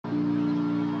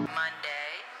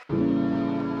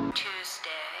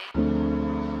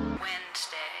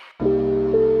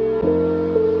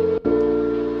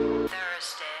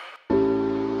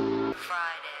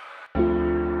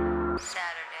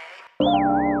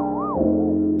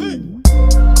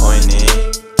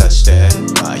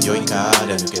迷いから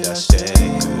抜け出してい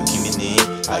く君に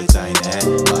会いたいね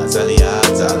混ざり合っ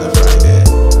たのフライデ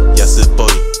ー安っぽい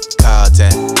カーテ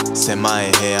ン狭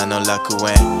い部屋の楽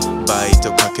園バイ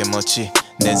ト掛け持ち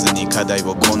寝ずに課題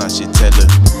をこなしてる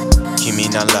君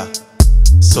なら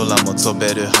空も飛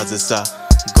べるはずさ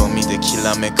ゴミでき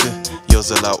らめく夜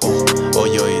空を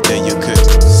泳いでゆく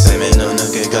攻めの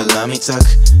抜け殻みたく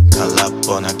空っ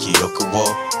ぽな記憶を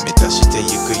満たしてゆ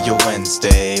くよ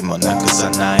Wednesday もなくさ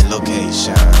ないロケーシ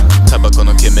ョンタバコ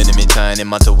の煙みたいに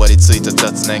まとわりついた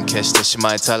雑念消してし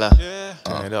まえたら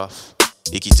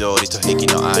憤りと壁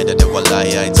の間で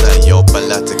笑い合いたい酔っ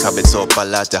払って壁取っ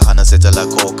払って話せたら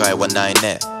後悔はない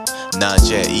ねな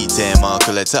ぜいいテーマを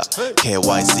くれた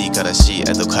KYC から C へ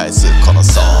と返すこの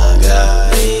ソング長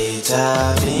い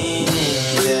旅に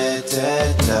出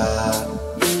てた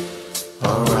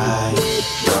Alright,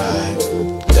 right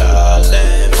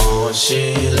誰も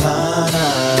知らな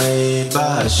い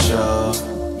場所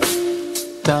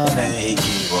ため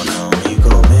息を飲み込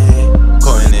み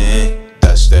声に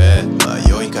出して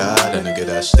迷いから抜け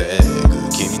出していく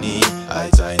君に会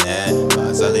いたいね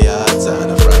混ざり合った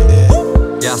のフライデー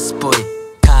安っぽい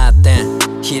カーテン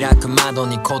開く窓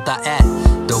に答え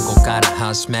どこから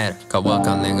始めるかわ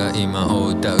かんねえが今を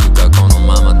歌うかこの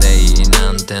ままでいい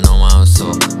なんてのは嘘、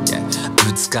yeah、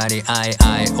ぶつかり合い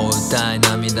合いを歌い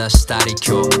涙したり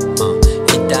今日、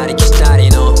行ったり来たり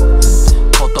の言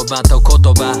葉と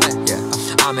言葉、yeah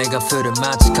雨が降る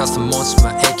街かすもし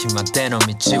ま駅までの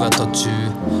道は途中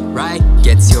Right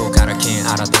月曜から金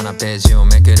新たなページを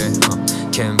めくる、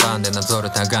鍵盤でなぞる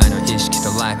互いの意識と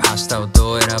ライフ明日を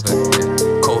どう選ぶ、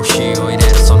コーヒーを入れ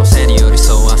るその背に寄り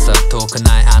添う朝遠く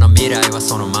ないあの未来は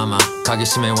そのまま鍵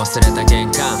閉め忘れた玄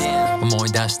関思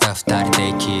い出した二人で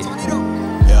生きる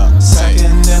叫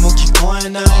んでも聞こえ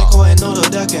ない声喉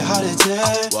だけ腫れて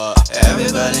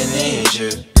Everybody needs you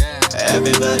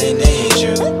Everybody needs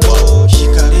you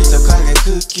光と影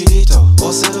くっきりと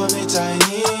オセロみたいに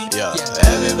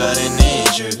Everybody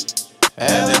needs you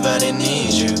Everybody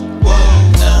needs you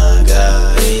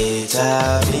長い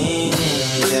旅に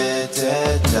出て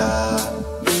た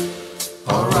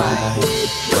Alright,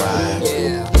 right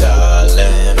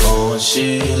誰も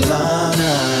知らな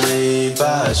い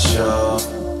場所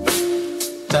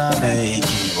ため息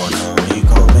を飲み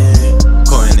込み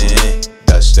声に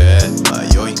出して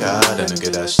迷いから抜け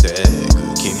出していく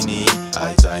君に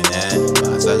会いたいね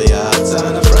混ざり合